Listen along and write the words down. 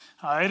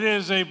It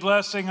is a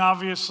blessing,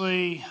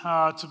 obviously,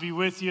 to be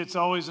with you. It's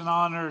always an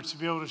honor to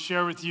be able to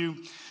share with you.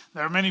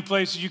 There are many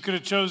places you could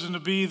have chosen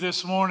to be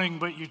this morning,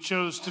 but you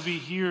chose to be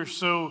here.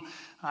 So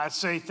I'd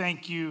say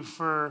thank you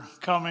for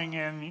coming,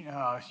 and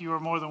you are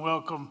more than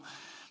welcome.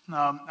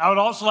 I would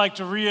also like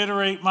to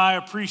reiterate my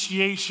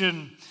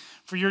appreciation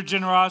for your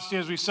generosity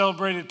as we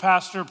celebrated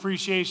Pastor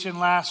Appreciation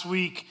last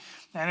week,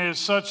 and it is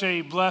such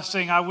a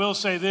blessing. I will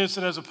say this,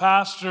 that as a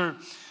pastor,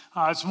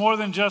 it's more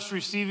than just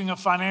receiving a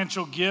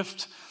financial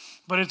gift,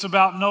 but it's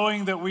about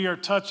knowing that we are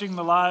touching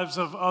the lives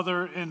of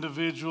other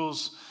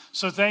individuals.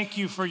 So thank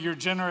you for your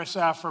generous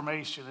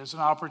affirmation. It's an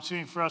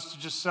opportunity for us to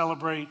just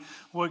celebrate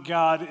what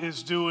God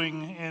is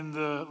doing in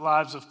the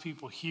lives of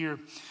people here.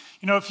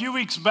 You know, a few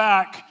weeks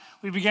back,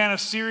 we began a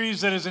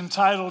series that is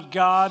entitled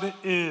God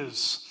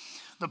Is.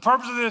 The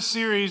purpose of this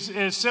series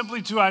is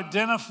simply to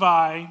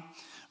identify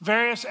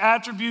various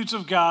attributes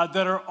of God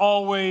that are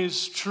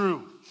always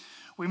true.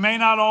 We may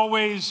not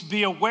always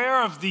be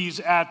aware of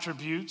these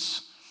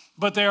attributes,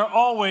 but they are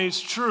always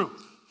true.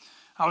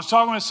 I was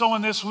talking with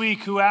someone this week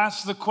who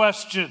asked the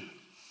question,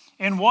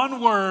 in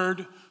one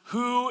word,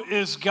 who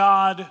is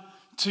God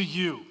to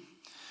you?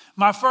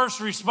 My first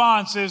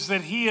response is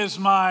that he is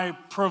my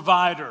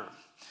provider.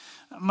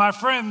 My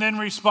friend then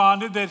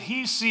responded that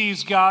he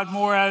sees God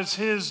more as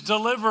his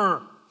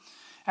deliverer,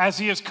 as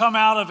he has come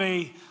out of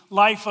a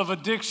life of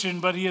addiction,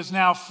 but he is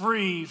now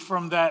free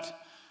from that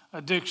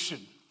addiction.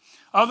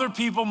 Other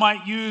people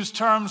might use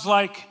terms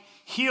like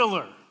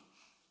healer,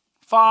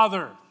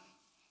 Father,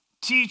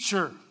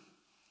 teacher,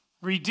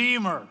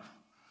 redeemer,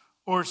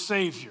 or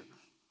savior.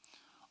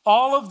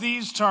 All of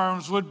these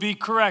terms would be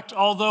correct,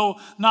 although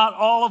not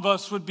all of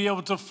us would be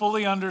able to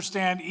fully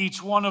understand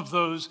each one of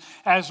those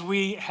as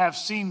we have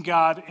seen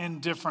God in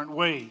different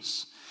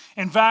ways.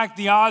 In fact,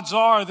 the odds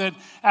are that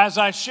as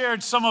I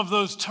shared some of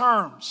those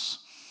terms,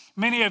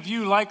 many of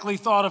you likely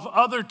thought of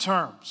other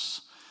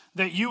terms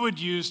that you would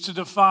use to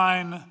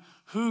define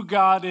who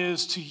God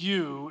is to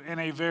you in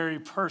a very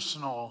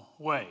personal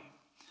way.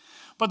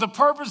 But the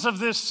purpose of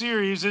this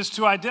series is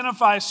to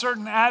identify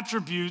certain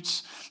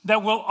attributes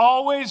that will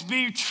always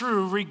be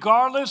true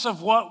regardless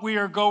of what we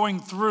are going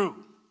through.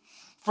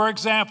 For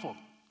example,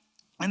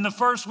 in the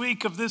first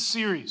week of this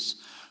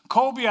series,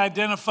 Colby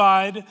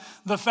identified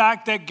the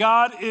fact that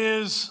God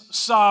is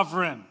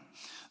sovereign.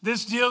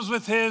 This deals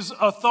with his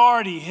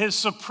authority, his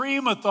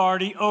supreme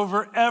authority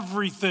over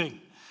everything.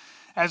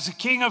 As the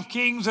King of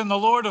Kings and the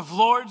Lord of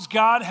Lords,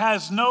 God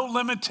has no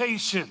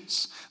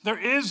limitations. There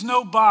is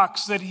no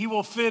box that he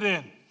will fit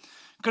in.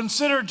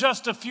 Consider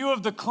just a few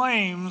of the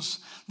claims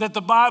that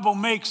the Bible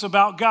makes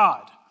about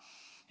God.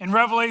 In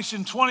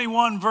Revelation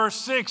 21, verse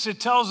 6, it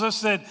tells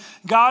us that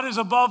God is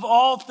above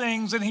all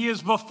things and he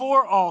is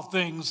before all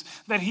things,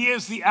 that he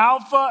is the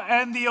Alpha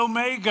and the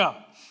Omega,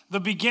 the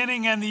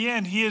beginning and the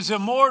end. He is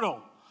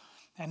immortal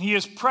and he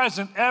is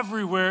present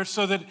everywhere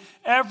so that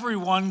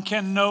everyone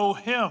can know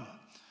him.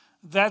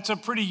 That's a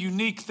pretty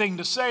unique thing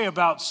to say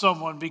about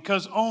someone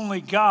because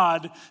only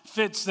God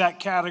fits that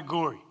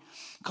category.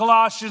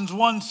 Colossians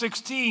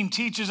 1:16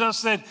 teaches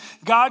us that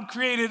God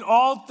created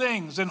all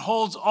things and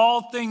holds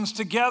all things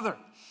together,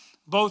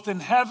 both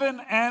in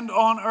heaven and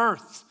on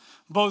earth,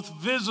 both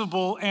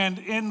visible and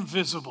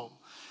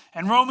invisible.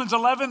 And Romans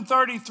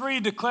 11:33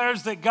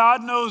 declares that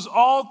God knows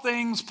all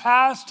things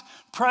past,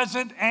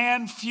 present,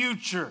 and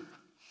future.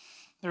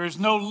 There is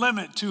no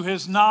limit to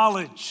his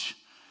knowledge.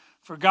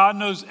 For God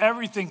knows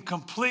everything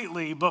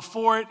completely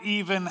before it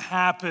even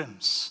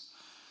happens.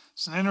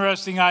 It's an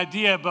interesting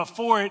idea,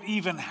 before it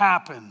even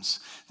happens.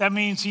 That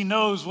means he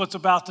knows what's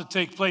about to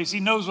take place. He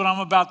knows what I'm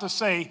about to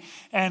say,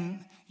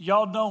 and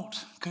y'all don't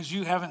because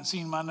you haven't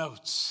seen my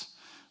notes.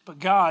 But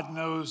God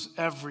knows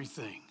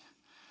everything.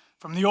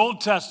 From the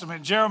Old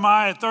Testament,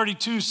 Jeremiah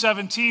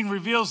 32:17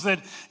 reveals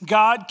that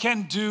God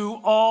can do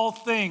all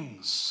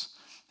things,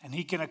 and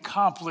he can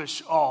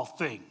accomplish all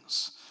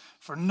things.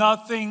 For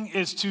nothing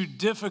is too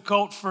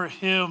difficult for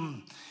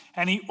him.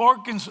 And he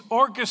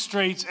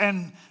orchestrates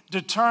and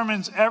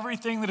determines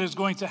everything that is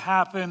going to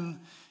happen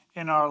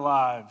in our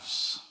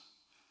lives.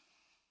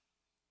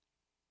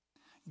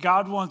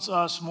 God wants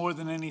us more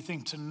than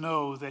anything to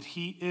know that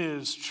he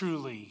is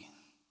truly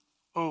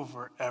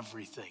over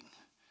everything.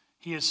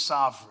 He is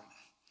sovereign.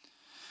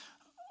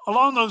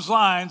 Along those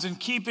lines, in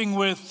keeping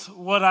with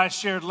what I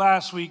shared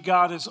last week,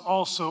 God is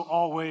also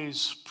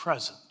always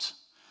present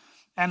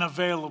and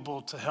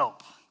available to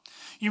help.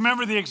 You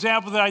remember the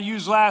example that I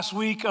used last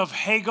week of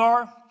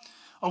Hagar,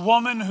 a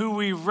woman who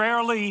we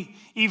rarely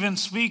even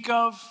speak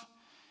of,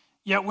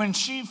 yet when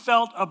she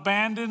felt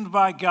abandoned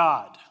by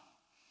God,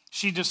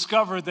 she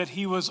discovered that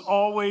he was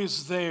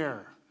always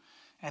there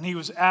and he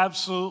was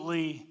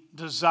absolutely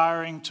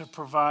desiring to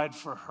provide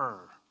for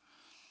her.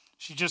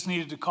 She just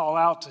needed to call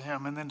out to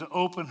him and then to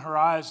open her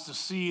eyes to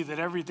see that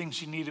everything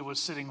she needed was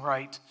sitting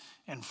right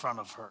in front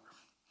of her.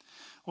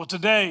 Well,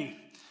 today,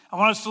 I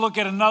want us to look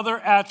at another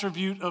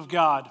attribute of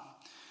God.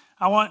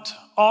 I want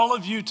all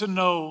of you to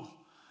know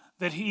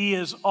that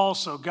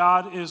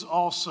God is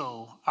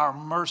also our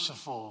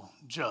merciful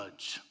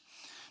judge.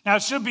 Now,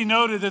 it should be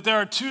noted that there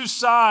are two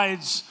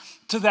sides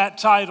to that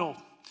title.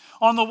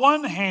 On the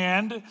one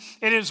hand,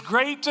 it is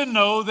great to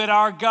know that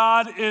our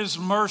God is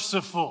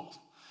merciful.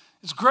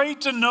 It's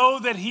great to know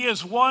that he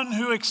is one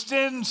who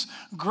extends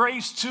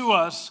grace to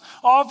us.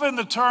 Often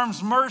the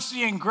terms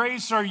mercy and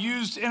grace are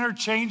used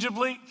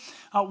interchangeably.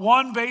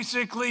 One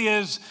basically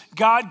is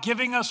God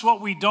giving us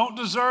what we don't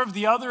deserve.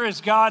 The other is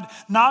God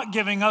not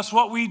giving us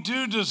what we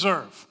do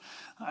deserve.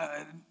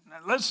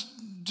 Let's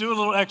do a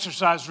little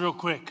exercise real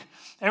quick.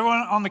 Everyone,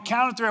 on the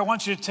count of three, I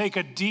want you to take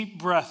a deep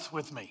breath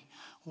with me.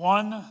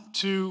 1,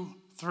 2,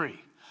 3.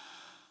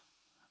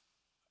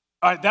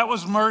 All right, that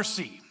was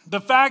mercy. The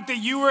fact that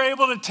you were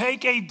able to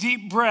take a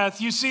deep breath,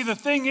 you see, the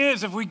thing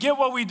is, if we get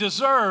what we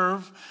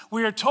deserve,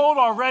 we are told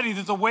already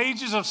that the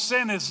wages of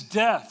sin is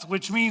death,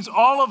 which means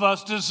all of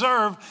us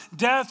deserve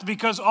death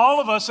because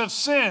all of us have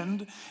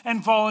sinned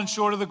and fallen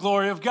short of the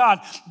glory of God.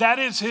 That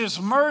is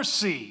his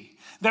mercy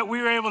that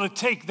we were able to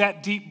take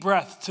that deep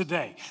breath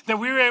today. That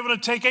we were able to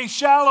take a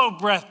shallow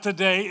breath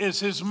today is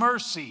his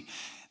mercy.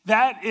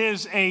 That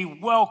is a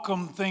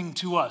welcome thing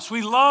to us.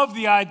 We love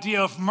the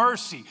idea of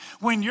mercy.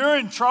 When you're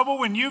in trouble,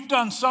 when you've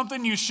done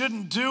something you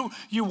shouldn't do,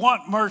 you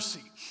want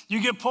mercy.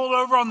 You get pulled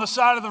over on the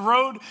side of the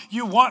road,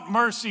 you want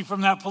mercy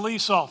from that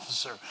police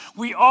officer.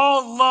 We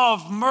all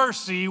love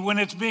mercy when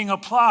it's being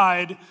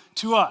applied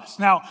to us.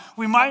 Now,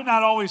 we might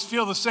not always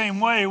feel the same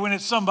way when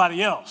it's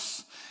somebody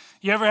else.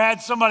 You ever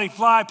had somebody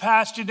fly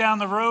past you down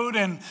the road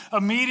and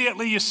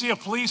immediately you see a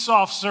police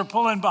officer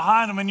pulling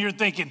behind him and you're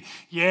thinking,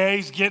 yeah,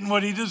 he's getting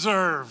what he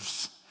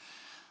deserves.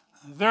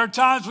 There are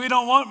times we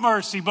don't want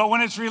mercy, but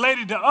when it's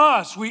related to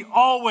us, we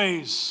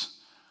always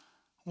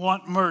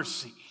want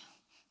mercy.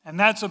 And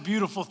that's a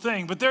beautiful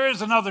thing. But there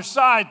is another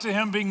side to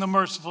him being the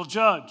merciful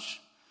judge.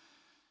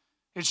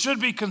 It should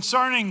be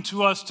concerning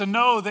to us to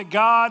know that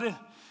God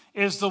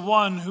is the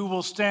one who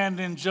will stand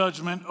in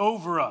judgment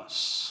over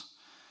us.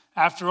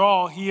 After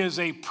all, he is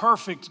a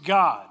perfect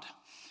God,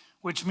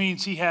 which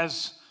means he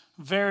has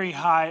very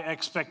high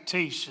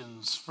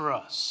expectations for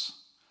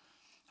us.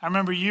 I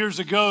remember years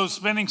ago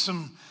spending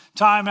some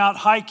time out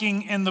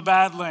hiking in the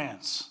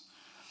Badlands.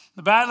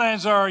 The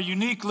Badlands are a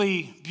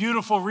uniquely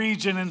beautiful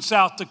region in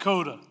South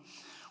Dakota.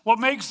 What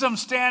makes them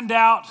stand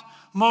out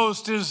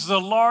most is the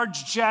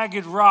large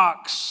jagged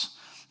rocks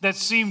that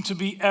seem to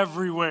be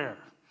everywhere.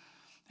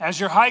 As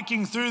you're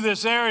hiking through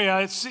this area,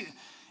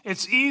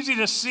 it's easy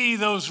to see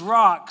those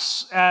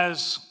rocks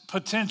as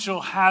potential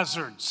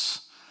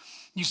hazards.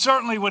 You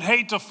certainly would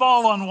hate to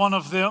fall on one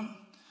of them.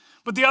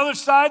 But the other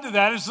side to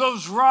that is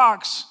those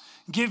rocks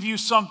give you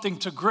something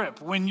to grip.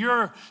 When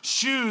your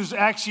shoes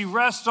actually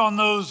rest on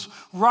those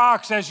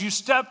rocks as you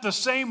step, the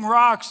same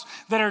rocks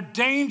that are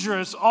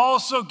dangerous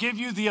also give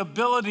you the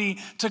ability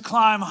to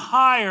climb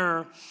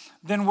higher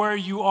than where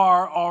you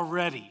are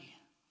already.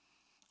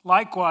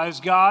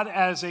 Likewise, God,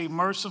 as a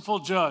merciful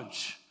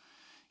judge,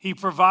 he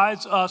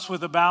provides us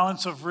with a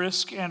balance of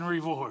risk and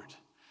reward.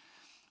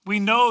 We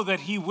know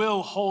that he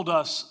will hold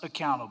us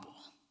accountable,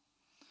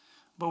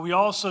 but we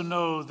also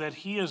know that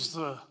he is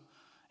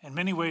in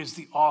many ways,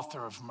 the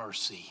author of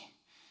mercy.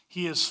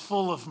 He is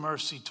full of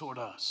mercy toward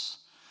us.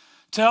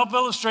 To help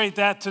illustrate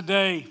that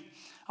today,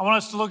 I want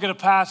us to look at a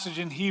passage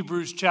in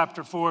Hebrews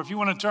chapter 4. If you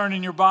want to turn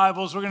in your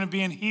Bibles, we're going to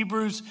be in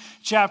Hebrews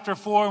chapter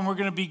 4, and we're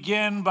going to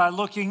begin by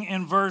looking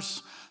in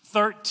verse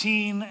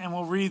 13, and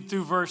we'll read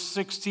through verse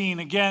 16.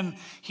 Again,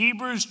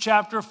 Hebrews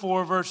chapter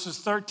 4, verses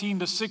 13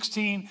 to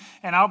 16,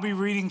 and I'll be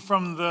reading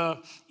from the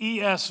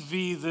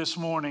ESV this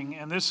morning,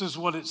 and this is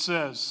what it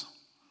says.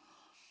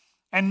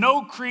 And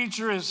no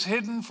creature is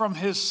hidden from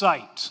his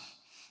sight,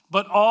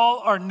 but all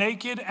are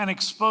naked and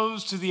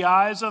exposed to the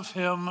eyes of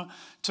him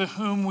to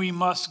whom we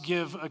must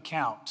give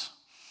account.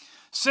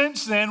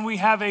 Since then, we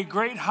have a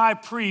great high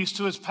priest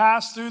who has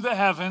passed through the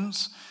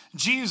heavens,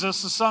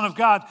 Jesus, the Son of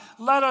God.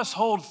 Let us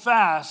hold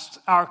fast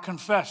our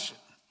confession.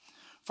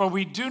 For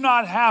we do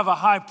not have a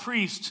high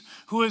priest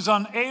who is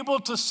unable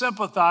to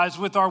sympathize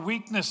with our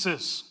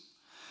weaknesses,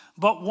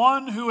 but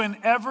one who in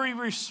every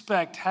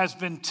respect has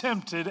been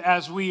tempted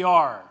as we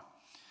are,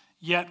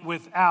 yet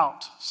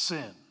without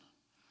sin.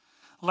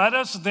 Let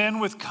us then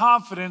with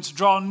confidence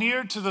draw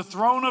near to the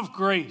throne of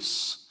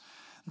grace,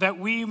 that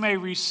we may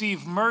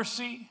receive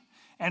mercy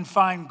and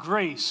find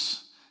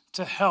grace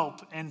to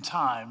help in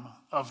time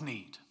of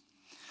need.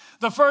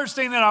 The first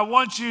thing that I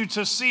want you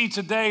to see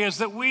today is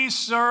that we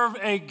serve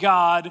a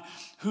God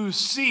who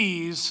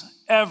sees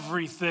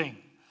everything.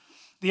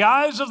 The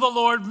eyes of the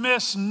Lord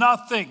miss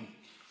nothing.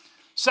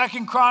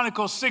 2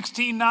 Chronicles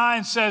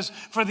 16:9 says,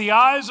 "For the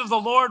eyes of the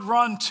Lord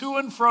run to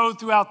and fro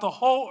throughout the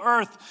whole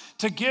earth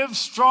to give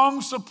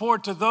strong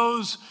support to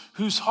those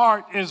whose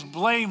heart is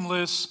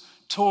blameless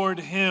toward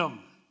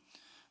him."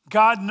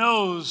 God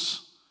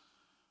knows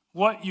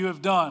what you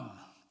have done,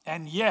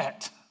 and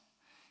yet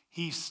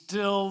he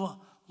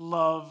still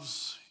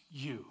loves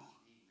you.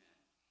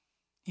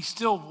 He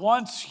still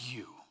wants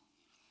you.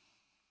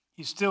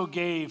 He still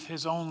gave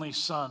his only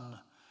son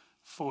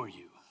for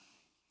you.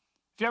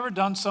 Have you ever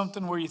done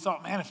something where you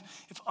thought, man,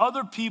 if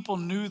other people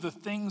knew the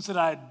things that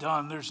I had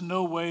done, there's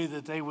no way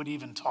that they would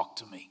even talk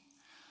to me?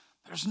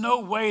 There's no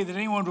way that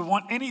anyone would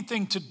want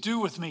anything to do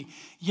with me.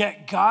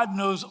 Yet God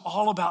knows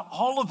all about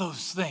all of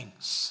those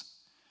things.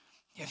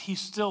 Yet he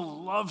still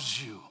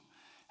loves you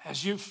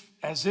as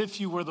if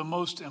you were the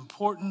most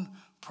important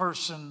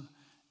person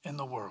in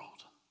the world.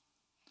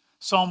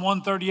 Psalm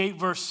 138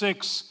 verse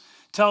 6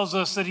 tells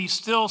us that he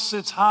still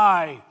sits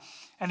high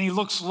and he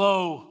looks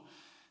low,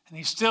 and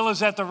he still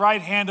is at the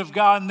right hand of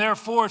God. And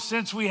therefore,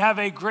 since we have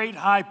a great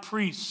high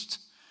priest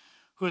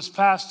who has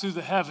passed through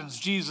the heavens,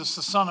 Jesus,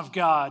 the Son of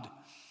God,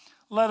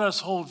 let us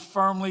hold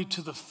firmly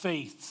to the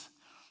faith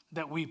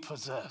that we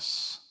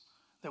possess,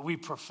 that we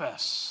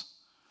profess.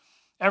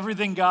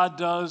 Everything God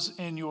does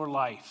in your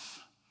life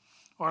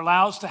or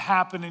allows to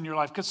happen in your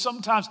life, because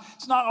sometimes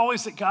it's not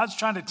always that God's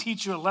trying to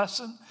teach you a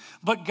lesson,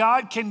 but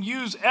God can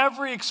use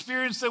every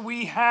experience that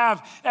we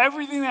have.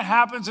 Everything that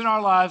happens in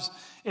our lives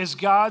is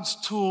God's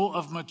tool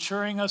of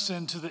maturing us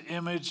into the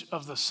image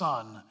of the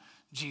Son,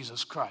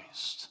 Jesus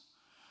Christ.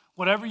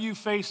 Whatever you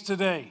face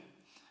today,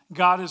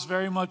 God is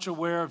very much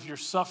aware of your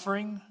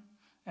suffering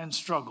and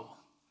struggle.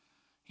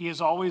 He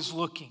is always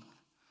looking,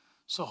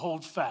 so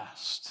hold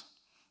fast,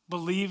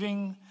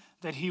 believing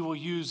that he will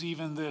use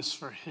even this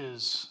for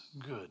his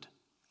good.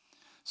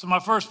 So my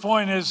first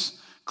point is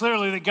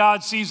clearly that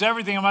God sees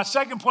everything. And my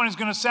second point is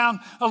going to sound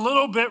a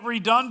little bit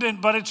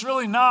redundant, but it's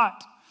really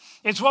not.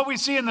 It's what we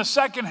see in the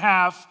second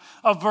half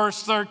of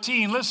verse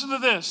 13. Listen to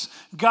this.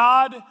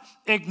 God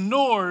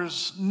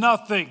ignores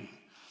nothing.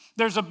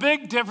 There's a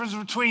big difference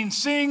between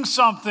seeing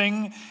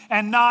something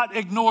and not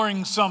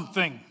ignoring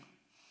something.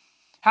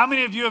 How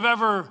many of you have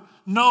ever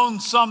known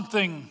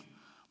something,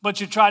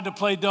 but you tried to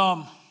play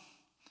dumb?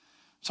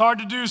 It's hard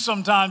to do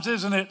sometimes,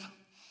 isn't it?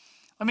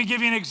 Let me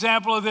give you an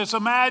example of this.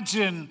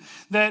 Imagine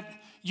that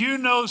you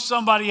know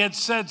somebody had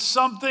said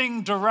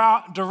something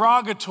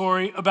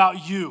derogatory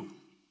about you,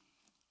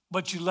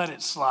 but you let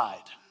it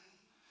slide.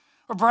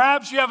 Or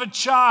perhaps you have a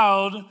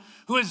child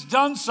who has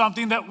done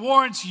something that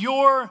warrants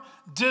your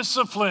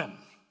discipline,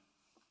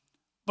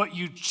 but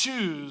you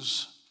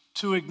choose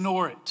to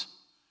ignore it.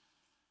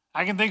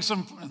 I can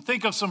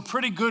think of some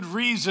pretty good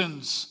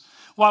reasons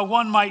why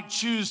one might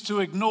choose to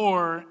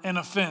ignore an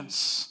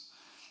offense.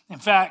 In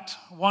fact,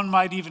 one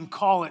might even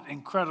call it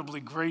incredibly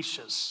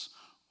gracious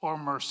or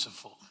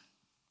merciful.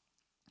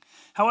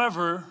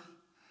 However,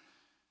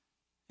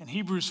 in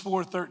Hebrews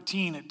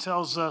 4:13, it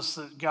tells us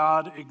that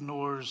God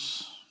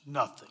ignores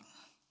nothing.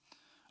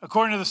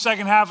 According to the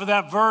second half of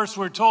that verse,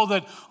 we're told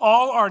that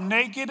all are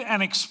naked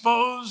and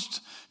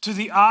exposed to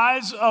the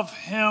eyes of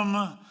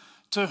him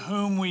to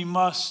whom we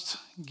must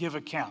give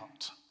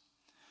account.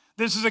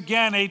 This is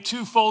again a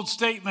twofold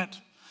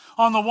statement.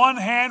 On the one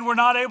hand, we're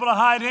not able to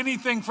hide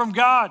anything from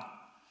God.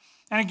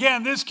 And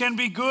again, this can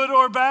be good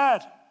or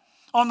bad.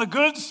 On the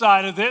good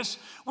side of this,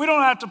 we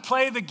don't have to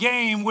play the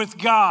game with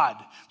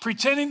God,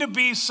 pretending to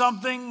be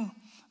something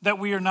that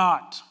we are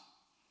not.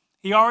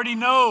 He already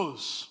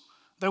knows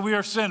that we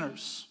are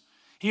sinners.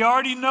 He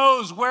already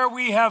knows where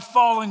we have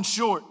fallen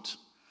short.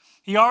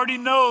 He already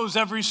knows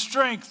every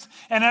strength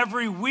and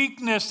every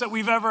weakness that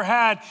we've ever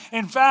had.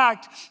 In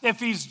fact,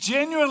 if he's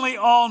genuinely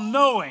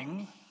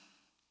all-knowing,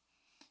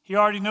 he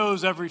already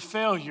knows every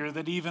failure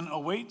that even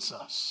awaits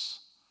us.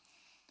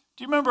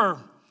 Do you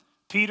remember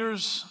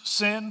Peter's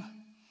sin,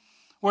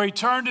 where he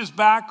turned his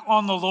back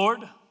on the Lord?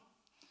 Do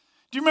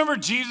you remember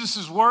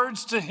Jesus'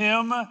 words to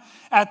him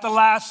at the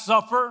Last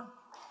Supper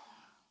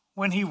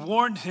when he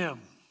warned him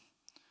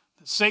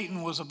that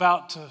Satan was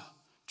about to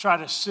try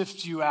to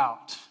sift you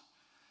out?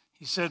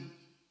 He said,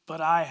 "But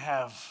I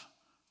have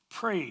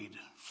prayed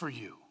for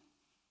you."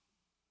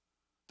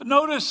 But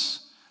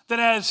notice that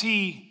as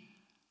he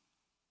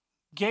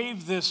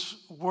gave this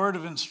word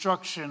of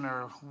instruction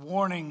or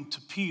warning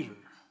to Peter,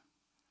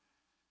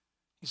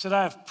 he said,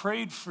 "I have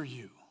prayed for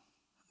you.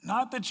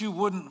 Not that you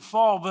wouldn't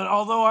fall, but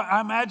although I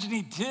imagine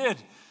he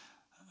did,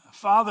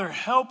 Father,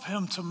 help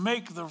him to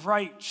make the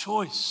right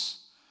choice."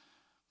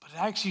 But it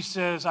actually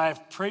says, "I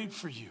have prayed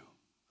for you,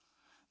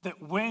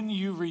 that when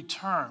you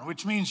return,"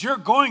 which means you're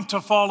going to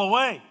fall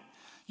away.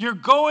 You're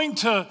going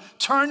to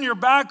turn your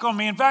back on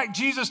me. In fact,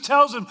 Jesus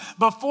tells him,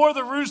 before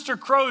the rooster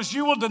crows,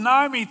 you will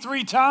deny me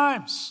 3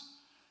 times.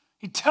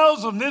 He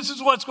tells them this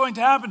is what's going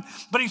to happen.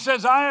 But he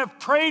says, "I have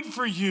prayed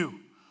for you,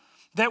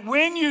 that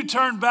when you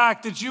turn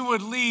back, that you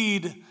would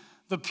lead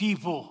the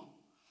people."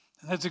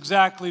 And that's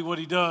exactly what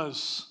he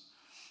does.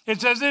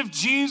 It's as if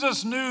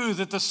Jesus knew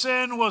that the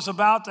sin was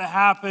about to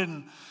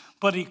happen,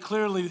 but he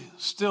clearly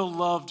still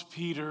loved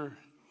Peter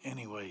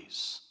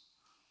anyways.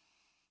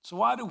 So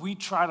why do we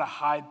try to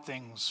hide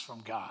things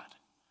from God?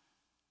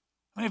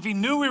 I mean, if he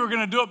knew we were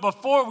going to do it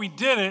before we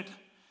did it,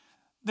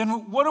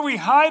 then what are we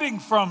hiding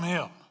from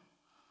him?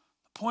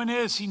 The point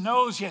is, he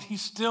knows, yet he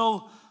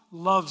still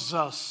loves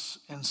us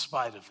in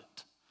spite of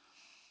it.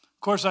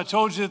 Of course, I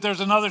told you that there's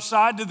another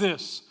side to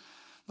this.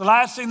 The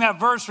last thing that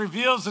verse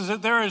reveals is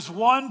that there is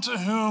one to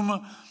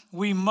whom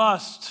we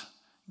must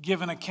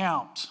give an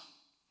account.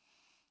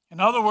 In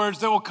other words,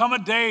 there will come a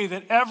day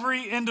that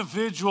every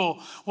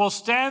individual will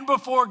stand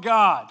before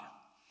God,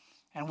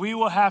 and we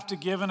will have to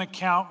give an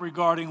account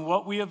regarding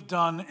what we have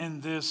done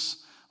in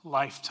this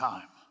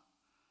lifetime.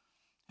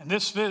 And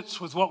this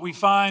fits with what we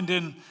find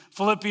in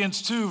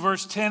Philippians 2,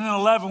 verse 10 and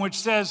 11, which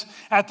says,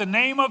 "At the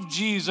name of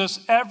Jesus,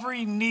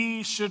 every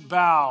knee should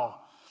bow,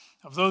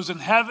 of those in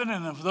heaven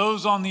and of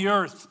those on the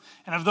earth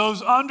and of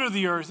those under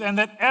the earth, and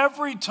that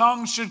every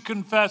tongue should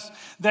confess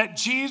that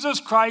Jesus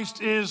Christ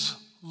is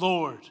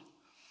Lord,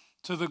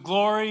 to the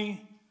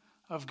glory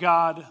of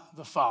God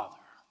the Father."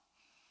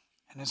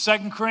 And in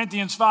 2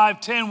 Corinthians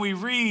 5:10 we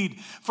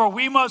read, "For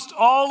we must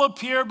all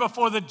appear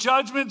before the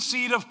judgment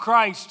seat of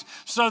Christ,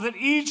 so that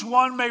each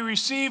one may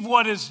receive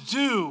what is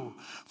due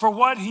for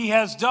what he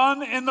has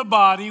done in the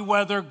body,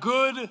 whether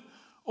good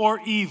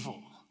or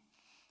evil."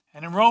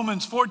 And in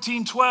Romans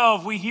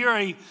 14:12 we hear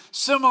a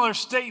similar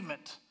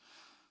statement.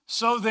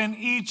 "So then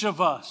each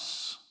of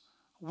us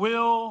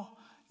will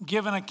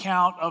give an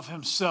account of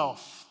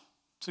himself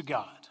to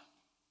God."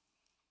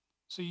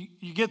 So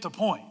you get the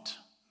point.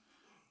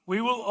 We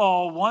will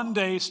all one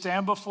day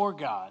stand before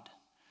God,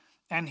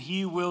 and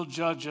he will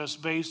judge us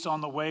based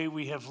on the way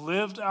we have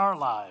lived our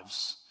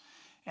lives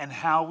and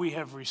how we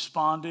have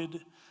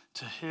responded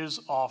to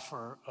his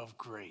offer of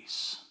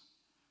grace.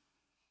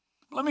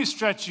 Let me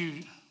stretch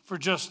you for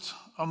just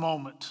a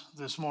moment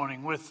this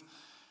morning with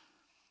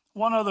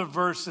one other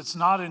verse that's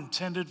not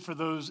intended for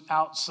those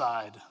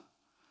outside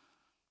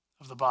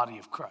of the body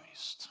of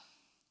Christ,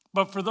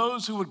 but for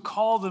those who would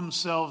call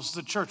themselves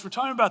the church. We're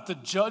talking about the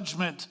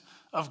judgment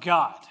of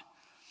God.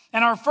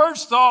 And our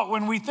first thought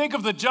when we think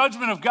of the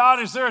judgment of God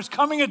is there is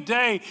coming a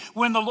day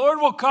when the Lord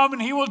will come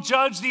and he will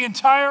judge the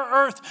entire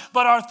earth.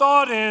 But our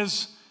thought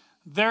is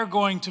they're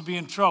going to be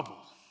in trouble.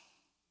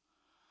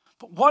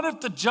 But what if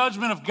the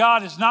judgment of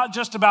God is not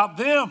just about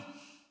them,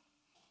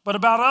 but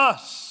about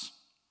us?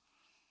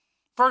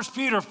 1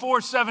 Peter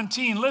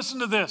 4:17, listen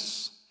to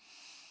this.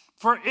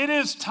 "For it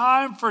is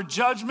time for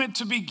judgment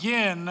to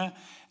begin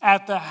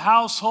at the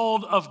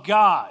household of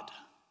God.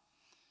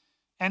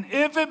 And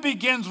if it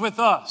begins with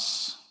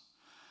us,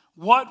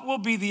 what will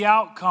be the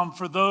outcome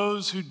for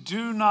those who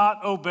do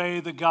not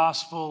obey the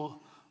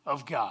gospel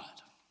of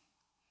God?"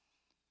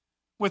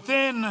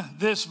 Within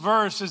this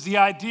verse is the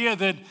idea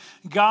that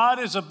God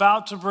is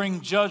about to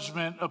bring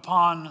judgment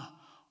upon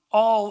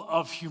all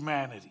of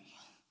humanity.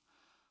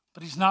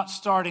 But he's not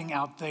starting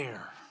out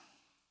there.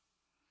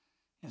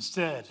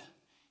 Instead,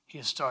 he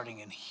is starting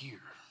in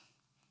here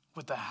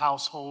with the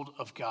household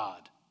of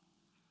God.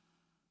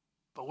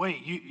 But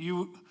wait,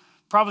 you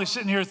probably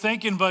sitting here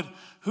thinking, but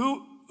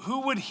who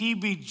would he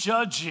be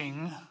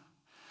judging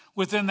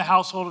within the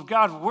household of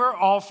God? We're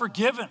all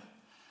forgiven.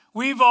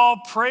 We've all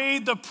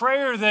prayed the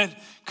prayer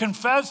that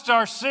confessed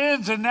our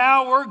sins, and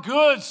now we're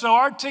good. So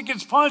our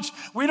ticket's punched.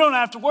 We don't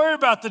have to worry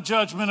about the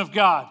judgment of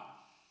God.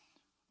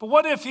 But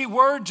what if he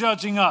were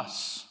judging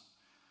us?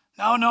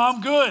 No,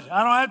 I'm good.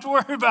 I don't have to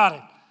worry about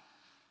it.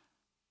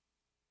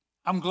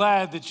 I'm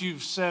glad that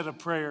you've said a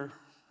prayer.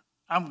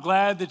 I'm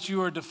glad that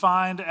you are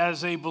defined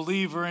as a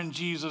believer in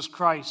Jesus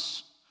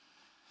Christ.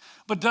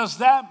 But does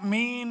that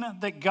mean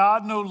that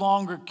God no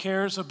longer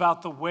cares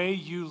about the way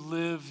you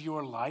live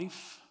your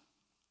life?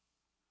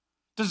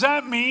 Does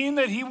that mean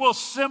that he will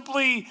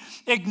simply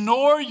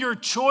ignore your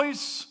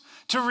choice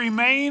to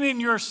remain in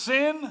your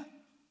sin?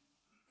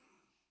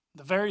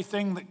 The very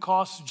thing that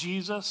cost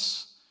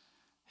Jesus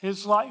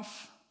his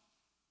life?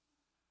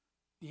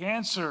 The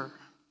answer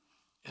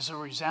is a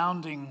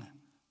resounding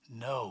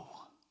no.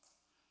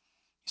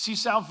 You see,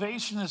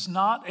 salvation is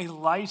not a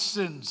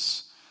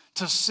license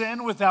to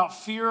sin without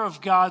fear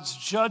of God's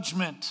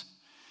judgment.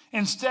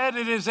 Instead,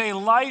 it is a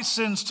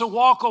license to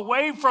walk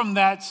away from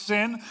that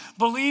sin,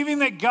 believing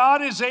that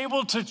God is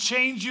able to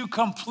change you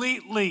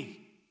completely,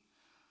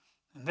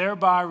 and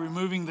thereby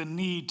removing the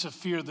need to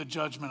fear the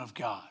judgment of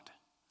God.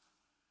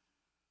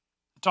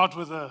 I talked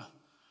with a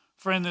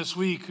friend this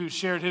week who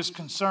shared his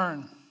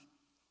concern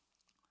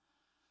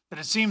that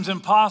it seems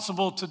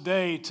impossible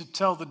today to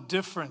tell the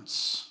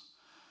difference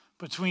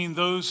between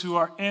those who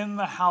are in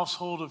the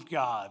household of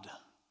God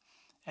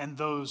and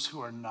those who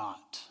are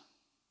not.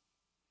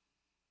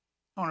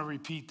 I want to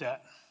repeat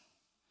that.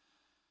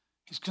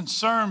 He's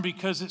concerned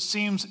because it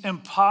seems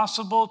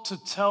impossible to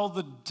tell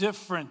the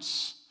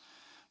difference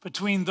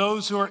between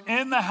those who are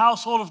in the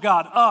household of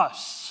God,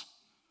 us,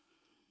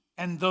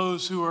 and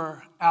those who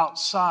are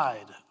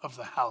outside of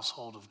the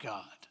household of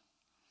God.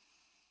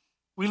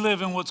 We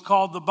live in what's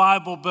called the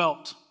Bible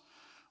Belt,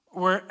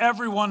 where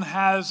everyone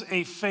has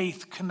a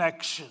faith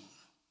connection.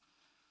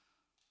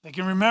 They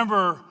can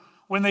remember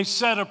when they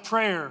said a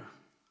prayer,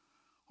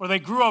 or they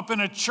grew up in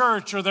a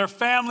church, or their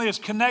family is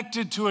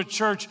connected to a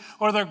church,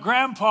 or their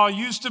grandpa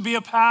used to be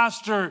a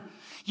pastor,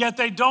 yet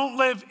they don't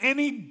live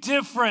any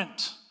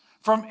different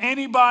from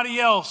anybody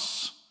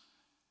else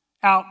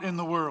out in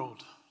the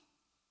world.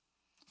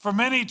 For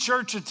many,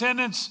 church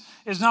attendance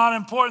is not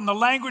important. The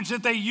language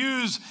that they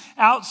use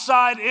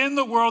outside in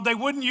the world, they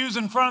wouldn't use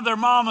in front of their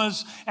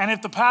mamas, and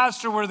if the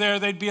pastor were there,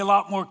 they'd be a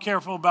lot more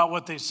careful about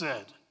what they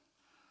said.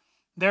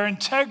 Their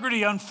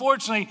integrity,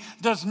 unfortunately,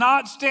 does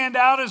not stand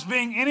out as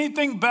being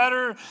anything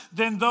better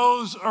than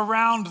those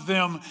around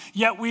them,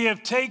 yet we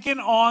have taken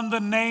on the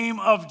name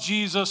of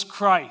Jesus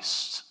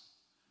Christ.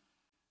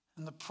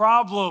 And the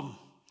problem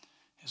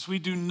is we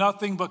do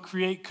nothing but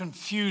create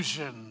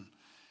confusion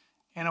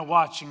in a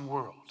watching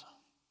world.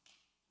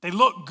 They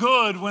look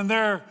good when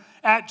they're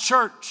at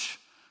church.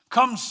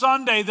 Come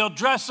Sunday, they'll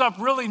dress up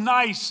really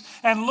nice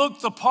and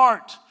look the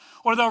part.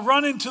 Or they'll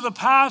run into the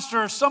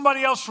pastor or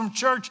somebody else from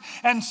church,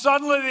 and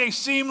suddenly they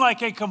seem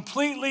like a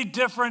completely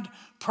different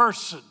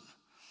person.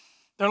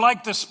 They're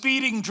like the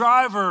speeding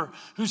driver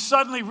who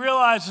suddenly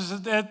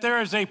realizes that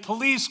there is a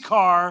police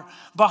car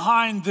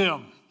behind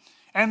them.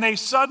 And they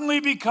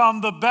suddenly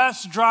become the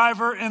best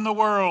driver in the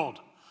world,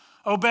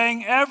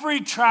 obeying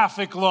every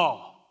traffic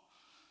law.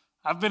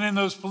 I've been in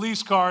those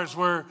police cars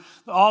where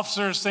the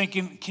officer is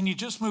thinking, can you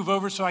just move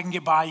over so I can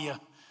get by you?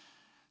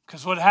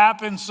 Because what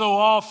happens so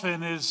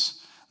often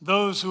is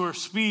those who are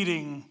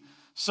speeding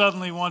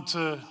suddenly want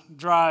to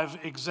drive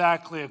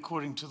exactly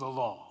according to the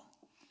law.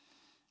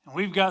 And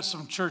we've got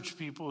some church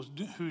people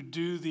who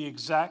do the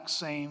exact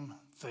same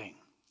thing.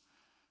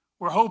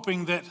 We're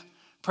hoping that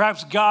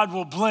perhaps God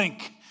will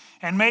blink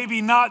and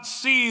maybe not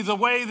see the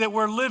way that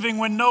we're living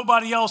when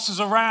nobody else is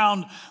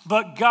around,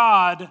 but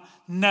God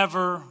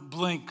never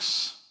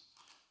blinks.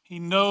 He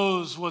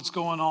knows what's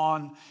going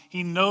on.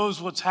 He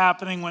knows what's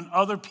happening when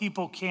other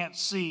people can't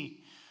see.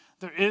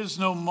 There is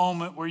no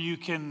moment where you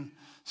can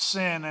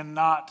sin and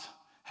not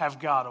have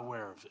God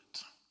aware of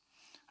it.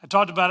 I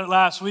talked about it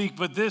last week,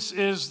 but this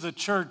is the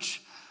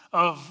church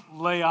of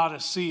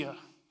Laodicea.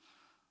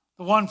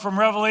 The one from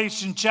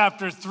Revelation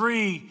chapter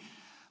 3,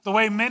 the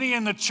way many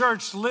in the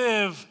church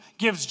live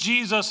gives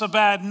Jesus a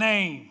bad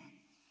name.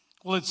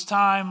 Well, it's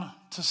time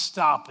to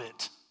stop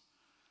it.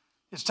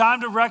 It's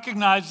time to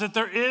recognize that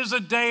there is a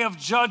day of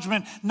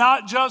judgment,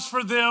 not just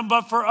for them,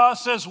 but for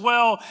us as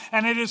well,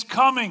 and it is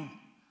coming.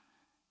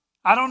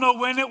 I don't know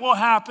when it will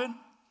happen.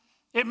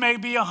 It may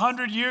be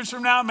 100 years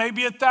from now, it may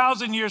be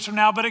 1,000 years from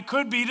now, but it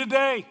could be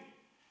today.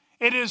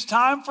 It is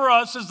time for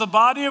us as the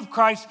body of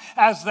Christ,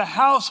 as the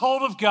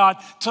household of God,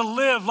 to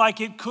live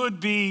like it could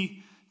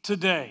be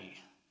today.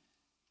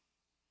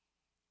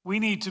 We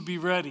need to be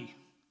ready.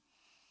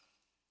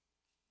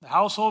 The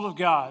household of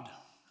God,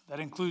 that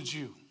includes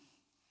you.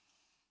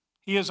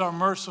 He is our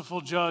merciful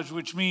judge,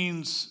 which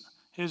means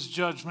his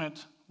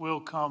judgment will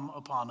come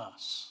upon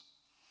us.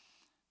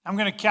 I'm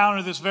going to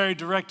counter this very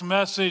direct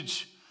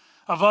message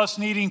of us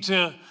needing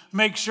to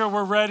make sure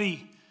we're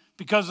ready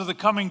because of the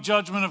coming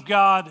judgment of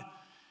God.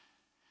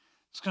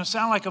 It's going to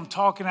sound like I'm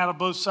talking out of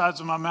both sides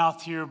of my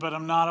mouth here, but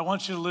I'm not. I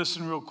want you to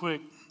listen real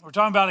quick. We're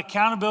talking about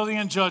accountability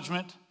and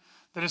judgment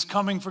that is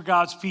coming for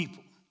God's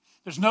people.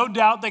 There's no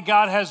doubt that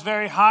God has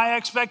very high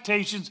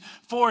expectations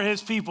for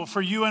his people,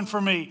 for you and for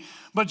me.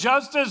 But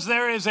just as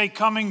there is a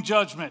coming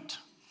judgment,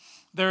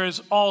 there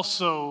is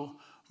also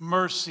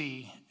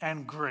mercy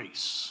and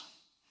grace.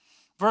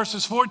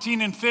 Verses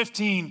 14 and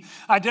 15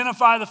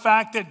 identify the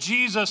fact that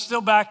Jesus,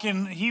 still back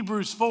in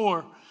Hebrews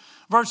 4,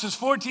 verses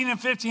 14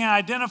 and 15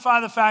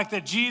 identify the fact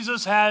that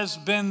Jesus has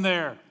been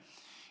there.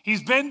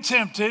 He's been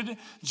tempted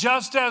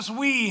just as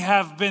we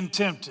have been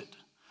tempted,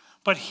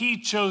 but he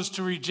chose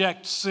to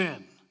reject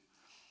sin.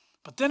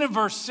 But then in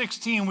verse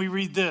 16 we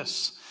read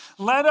this: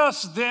 let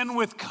us then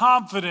with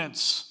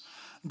confidence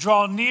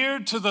draw near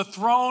to the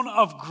throne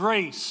of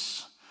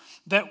grace,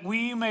 that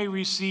we may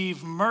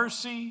receive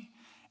mercy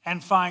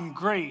and find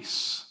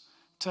grace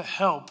to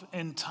help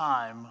in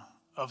time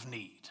of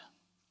need.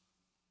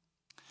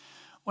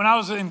 When I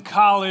was in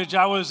college,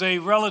 I was a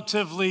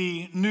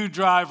relatively new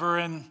driver,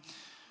 and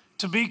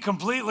to be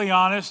completely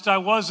honest, I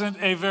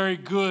wasn't a very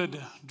good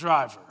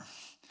driver.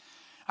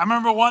 I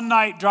remember one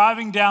night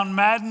driving down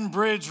Madden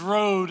Bridge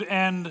Road,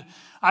 and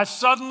I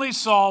suddenly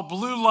saw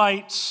blue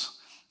lights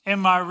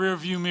in my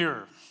rearview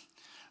mirror.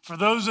 For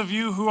those of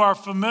you who are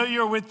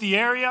familiar with the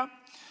area,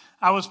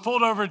 I was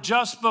pulled over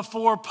just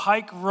before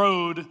Pike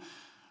Road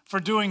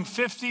for doing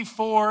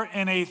 54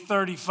 in a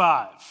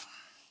 35.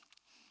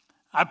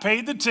 I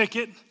paid the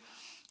ticket,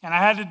 and I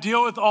had to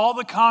deal with all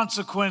the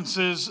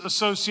consequences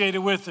associated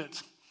with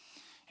it.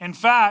 In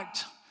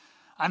fact,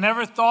 I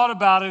never thought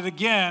about it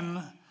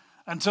again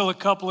until a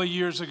couple of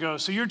years ago.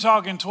 So you're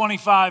talking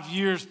 25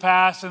 years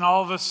past, and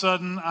all of a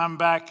sudden I'm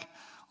back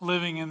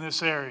living in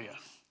this area.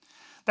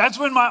 That's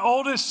when my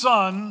oldest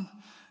son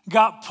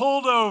got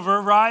pulled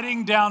over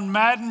riding down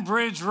Madden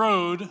Bridge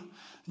Road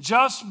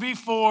just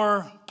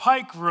before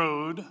Pike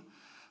Road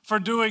for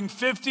doing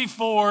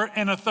 54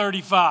 in a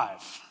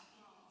 35.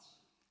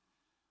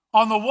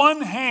 On the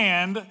one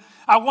hand,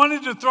 I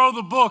wanted to throw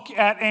the book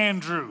at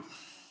Andrew.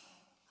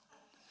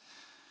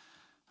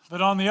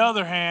 But on the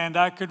other hand,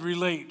 I could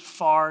relate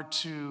far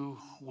too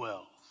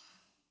well.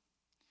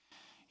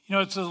 You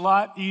know, it's a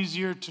lot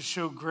easier to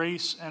show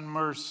grace and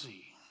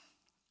mercy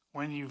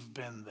when you've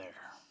been there.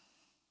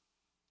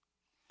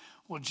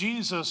 Well,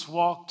 Jesus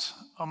walked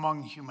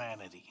among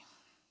humanity.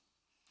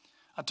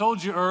 I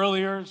told you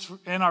earlier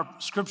in our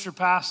scripture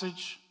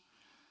passage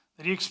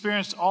that he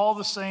experienced all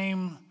the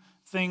same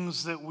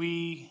things that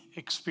we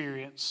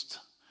experienced,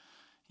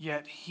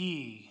 yet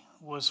he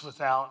was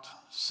without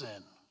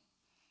sin.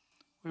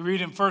 We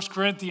read in 1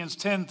 Corinthians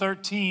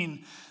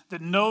 10:13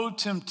 that no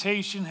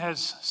temptation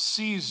has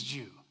seized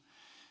you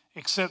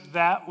except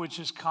that which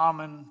is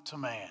common to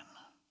man.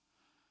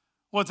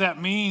 What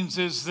that means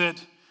is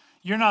that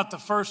you're not the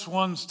first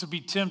ones to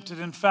be tempted.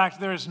 In fact,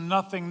 there is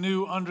nothing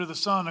new under the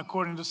sun,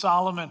 according to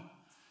Solomon.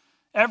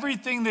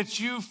 Everything that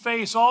you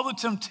face, all the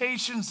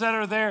temptations that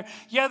are there,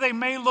 yeah, they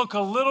may look a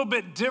little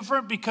bit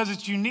different because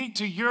it's unique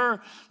to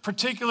your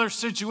particular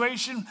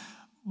situation,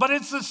 but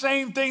it's the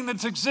same thing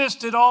that's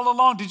existed all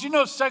along. Did you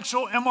know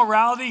sexual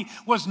immorality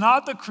was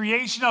not the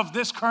creation of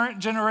this current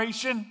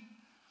generation?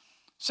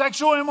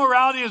 Sexual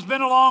immorality has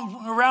been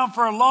around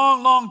for a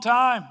long, long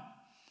time.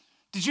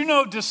 Did you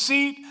know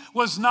deceit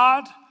was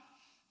not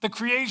the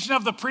creation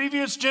of the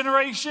previous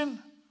generation?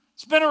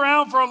 It's been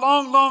around for a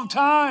long, long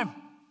time.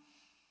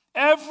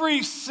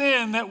 Every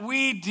sin that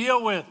we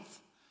deal with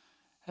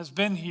has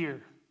been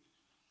here.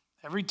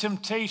 Every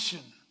temptation,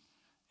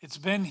 it's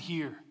been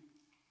here.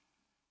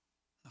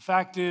 The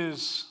fact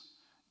is,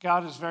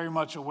 God is very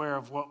much aware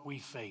of what we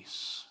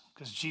face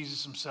because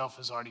Jesus himself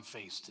has already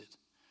faced it.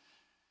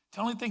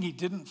 The only thing he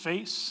didn't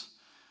face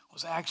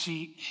was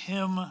actually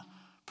him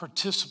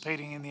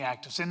participating in the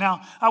act of sin.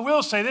 Now, I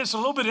will say this, a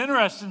little bit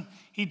interesting.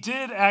 He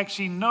did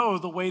actually know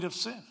the weight of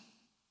sin.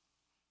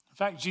 In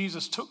fact,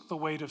 Jesus took the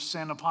weight of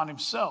sin upon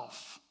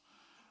himself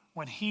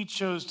when he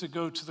chose to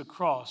go to the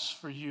cross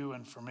for you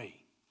and for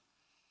me.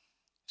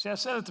 See, I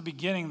said at the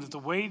beginning that the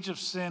wage of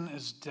sin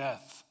is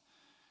death.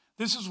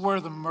 This is where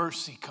the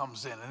mercy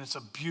comes in, and it's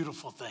a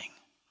beautiful thing.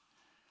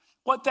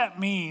 What that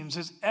means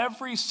is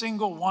every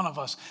single one of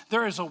us,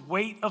 there is a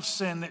weight of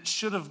sin that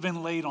should have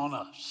been laid on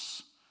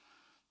us.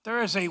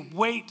 There is a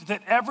weight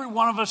that every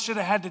one of us should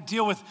have had to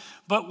deal with.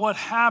 But what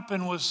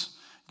happened was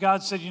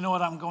God said, you know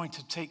what, I'm going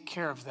to take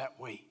care of that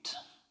weight.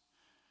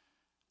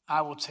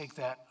 I will take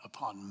that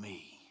upon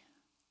me.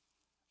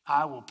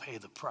 I will pay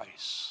the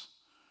price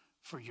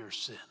for your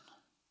sin.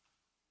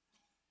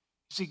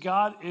 See,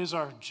 God is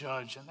our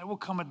judge, and there will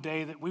come a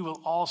day that we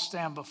will all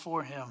stand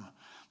before him.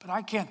 But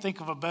I can't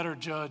think of a better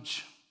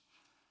judge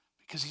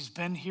because he's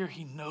been here.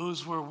 He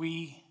knows where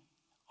we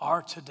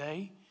are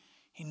today.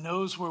 He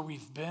knows where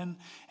we've been,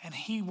 and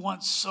he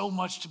wants so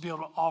much to be able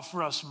to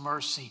offer us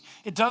mercy.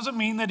 It doesn't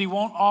mean that he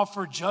won't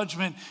offer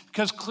judgment,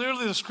 because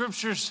clearly the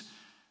scriptures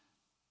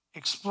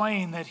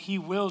explain that he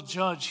will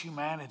judge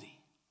humanity,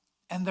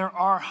 and there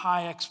are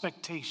high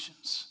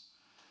expectations.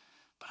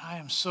 But I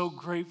am so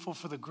grateful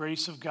for the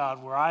grace of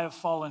God. Where I have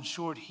fallen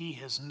short, he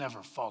has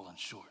never fallen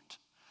short,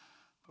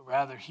 but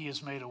rather he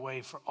has made a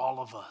way for all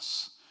of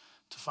us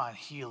to find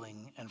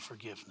healing and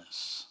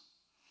forgiveness.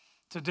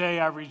 Today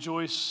I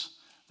rejoice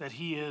that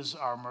he is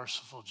our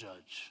merciful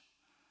judge.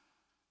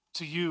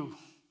 To you,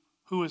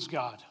 who is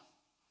God?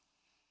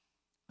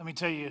 Let me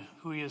tell you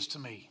who he is to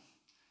me.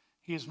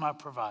 He is my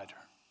provider,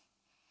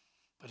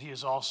 but he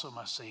is also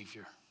my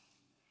Savior.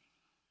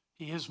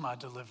 He is my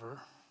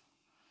deliverer.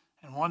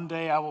 And one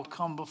day I will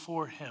come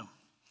before him.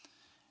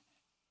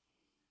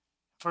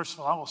 First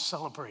of all, I will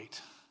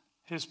celebrate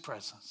his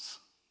presence.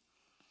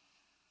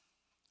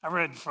 I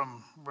read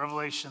from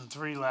Revelation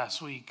 3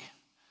 last week,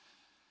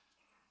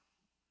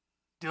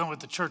 dealing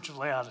with the church of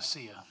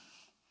Laodicea.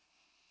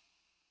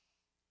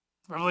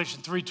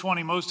 Revelation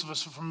 3:20, most of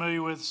us are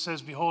familiar with,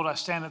 says, behold, I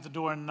stand at the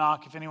door and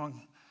knock. If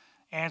anyone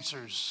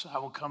answers, I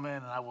will come in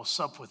and I will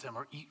sup with him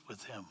or eat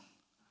with him.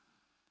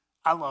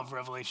 I love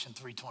Revelation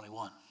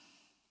 3:21.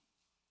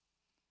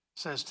 It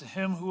says, to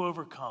him who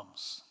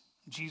overcomes,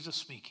 Jesus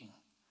speaking,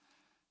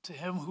 to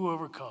him who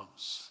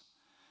overcomes,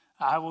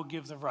 I will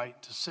give the right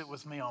to sit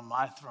with me on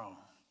my throne,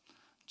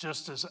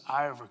 just as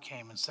I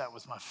overcame and sat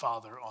with my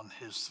Father on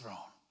his throne.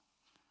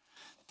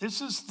 This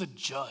is the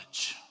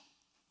judge,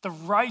 the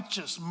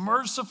righteous,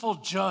 merciful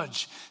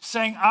judge,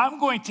 saying, I'm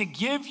going to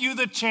give you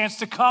the chance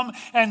to come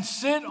and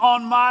sit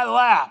on my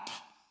lap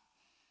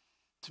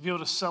to be able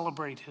to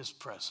celebrate his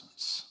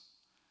presence.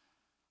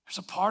 There's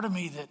a part of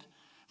me that,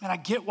 man, I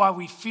get why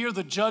we fear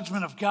the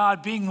judgment of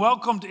God, being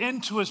welcomed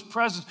into his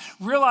presence,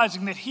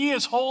 realizing that he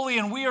is holy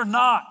and we are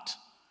not.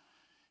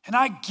 And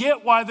I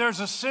get why there's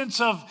a sense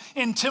of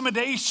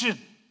intimidation.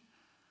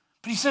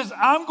 But he says,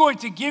 I'm going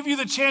to give you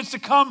the chance to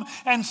come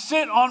and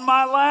sit on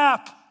my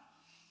lap.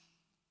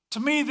 To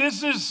me,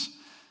 this is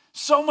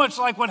so much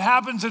like what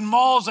happens in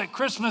malls at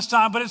Christmas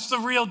time, but it's the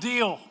real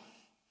deal.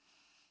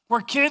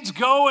 Where kids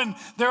go and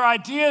their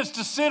idea is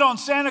to sit on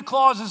Santa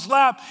Claus's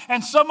lap,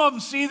 and some of them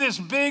see this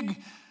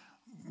big,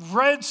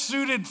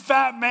 red-suited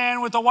fat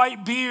man with a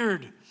white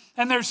beard,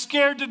 and they're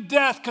scared to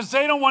death because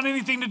they don't want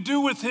anything to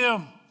do with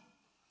him.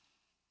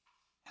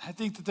 And I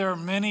think that there are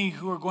many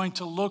who are going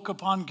to look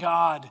upon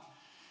God,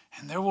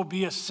 and there will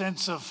be a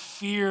sense of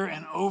fear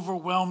and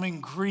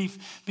overwhelming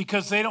grief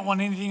because they don't want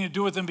anything to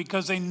do with him,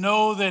 because they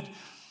know that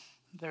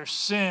their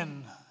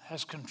sin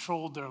has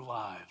controlled their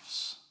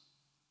lives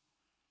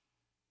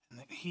and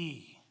that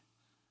he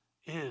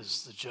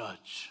is the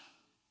judge.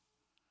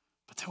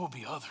 But there will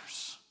be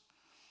others.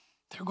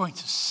 They're going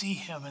to see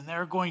him, and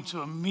they're going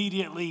to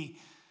immediately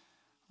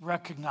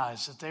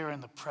recognize that they are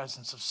in the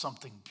presence of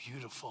something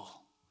beautiful,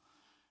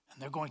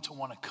 and they're going to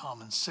want to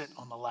come and sit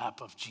on the lap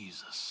of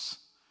Jesus.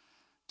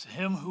 To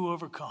him who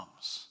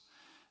overcomes,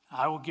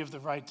 I will give the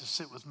right to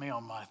sit with me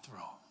on my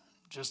throne,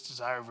 just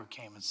as I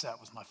overcame and sat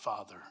with my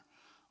Father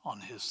on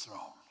his throne.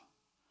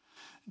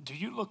 Do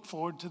you look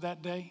forward to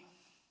that day,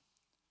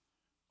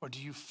 or do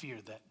you fear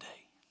that day?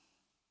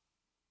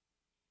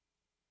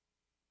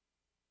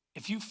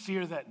 If you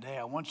fear that day,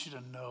 I want you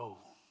to know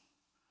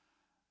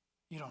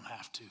you don't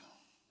have to.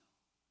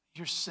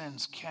 Your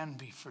sins can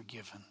be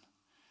forgiven,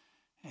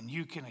 and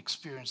you can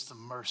experience the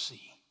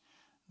mercy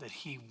that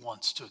he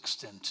wants to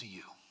extend to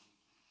you.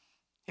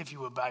 If you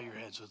would bow your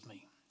heads with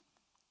me.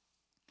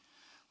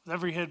 With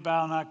every head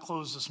bowed and eye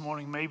closed this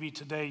morning, maybe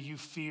today you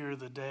fear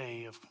the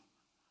day of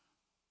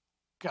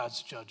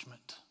God's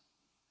judgment.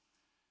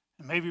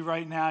 And maybe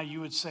right now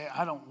you would say,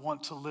 I don't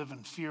want to live in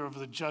fear of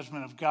the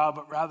judgment of God,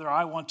 but rather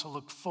I want to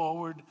look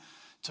forward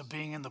to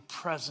being in the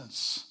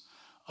presence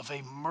of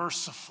a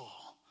merciful,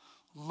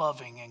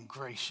 loving, and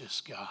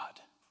gracious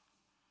God.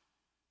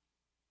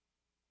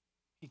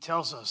 He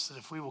tells us that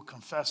if we will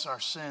confess our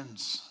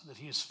sins, that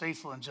he is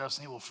faithful and just,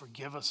 and he will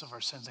forgive us of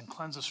our sins and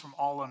cleanse us from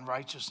all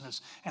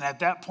unrighteousness. And at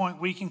that point,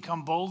 we can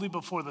come boldly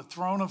before the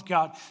throne of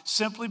God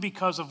simply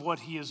because of what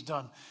he has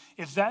done.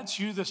 If that's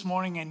you this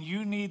morning and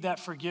you need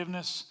that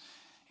forgiveness,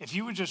 if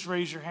you would just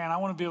raise your hand, I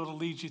want to be able to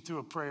lead you through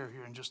a prayer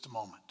here in just a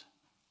moment.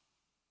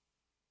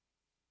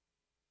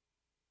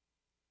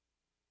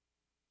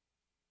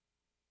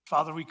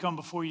 Father, we come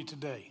before you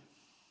today.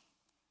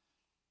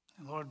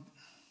 And Lord,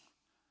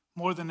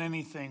 more than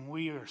anything,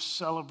 we are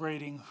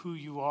celebrating who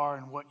you are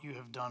and what you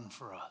have done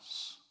for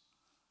us.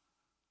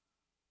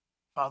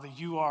 Father,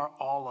 you are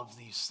all of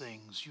these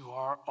things. You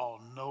are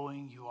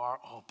all-knowing. You are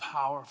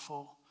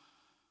all-powerful.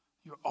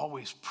 You're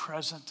always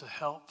present to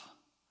help.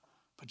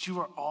 But you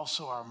are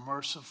also our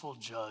merciful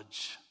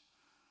judge.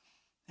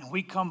 And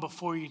we come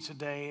before you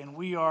today, and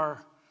we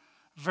are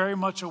very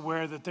much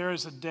aware that there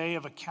is a day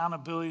of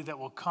accountability that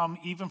will come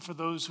even for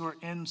those who are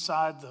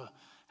inside the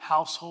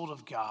household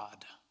of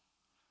God.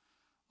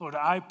 Lord,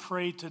 I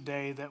pray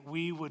today that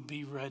we would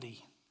be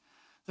ready,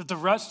 that the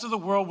rest of the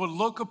world would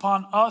look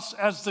upon us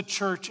as the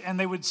church and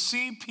they would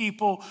see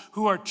people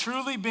who are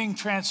truly being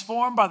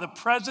transformed by the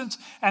presence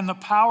and the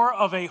power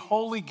of a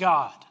holy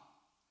God.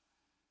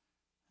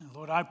 And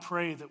Lord, I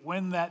pray that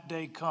when that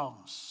day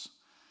comes,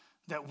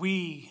 that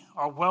we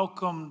are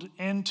welcomed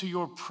into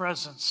your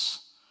presence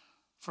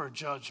for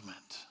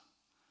judgment,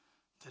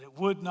 that it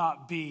would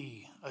not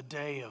be a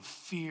day of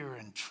fear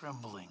and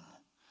trembling,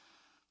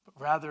 but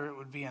rather it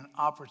would be an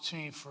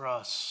opportunity for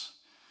us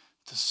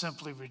to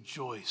simply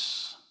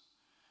rejoice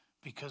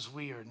because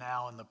we are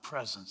now in the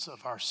presence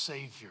of our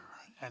Savior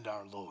and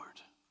our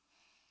Lord.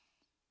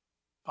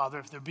 Father,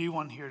 if there be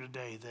one here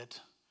today that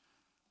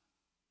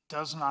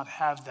does not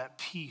have that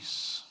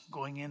peace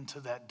going into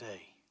that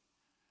day,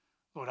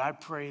 Lord, I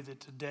pray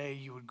that today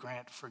you would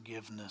grant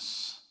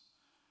forgiveness.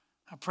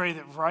 I pray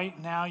that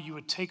right now you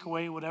would take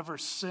away whatever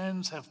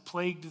sins have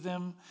plagued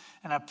them.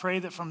 And I pray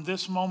that from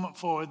this moment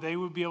forward, they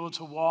would be able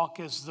to walk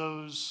as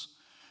those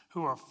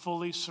who are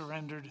fully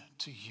surrendered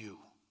to you.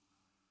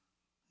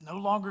 No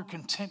longer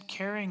content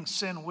carrying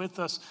sin with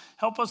us.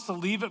 Help us to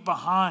leave it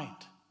behind,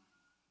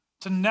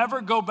 to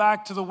never go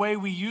back to the way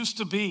we used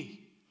to be.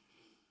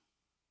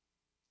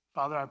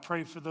 Father, I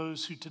pray for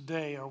those who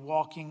today are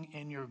walking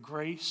in your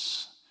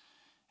grace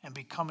and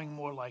becoming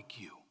more like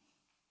you.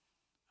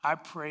 I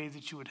pray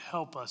that you would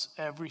help us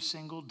every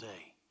single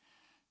day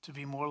to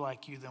be more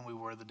like you than we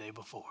were the day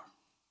before.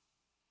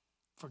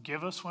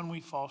 Forgive us when we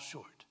fall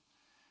short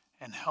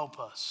and help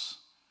us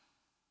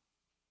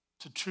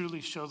to truly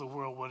show the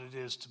world what it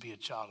is to be a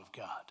child of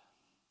God.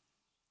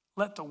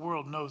 Let the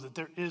world know that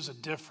there is a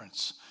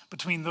difference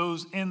between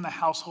those in the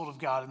household of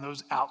God and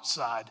those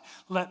outside.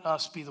 Let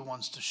us be the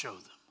ones to show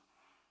them.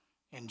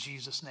 In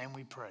Jesus' name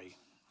we pray.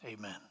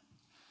 Amen.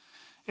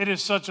 It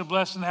is such a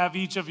blessing to have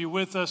each of you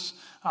with us.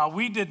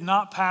 We did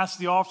not pass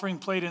the offering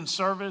plate in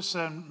service,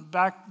 and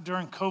back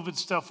during COVID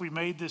stuff, we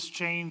made this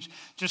change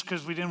just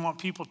because we didn't want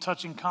people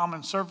touching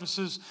common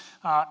surfaces.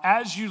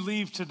 As you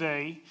leave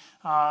today,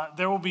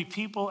 there will be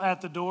people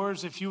at the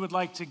doors. If you would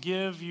like to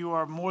give, you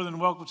are more than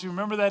welcome to.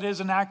 Remember, that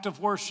is an act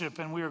of worship,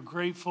 and we are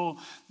grateful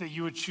that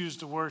you would choose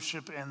to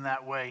worship in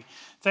that way.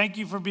 Thank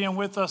you for being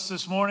with us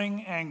this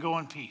morning, and go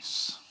in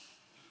peace.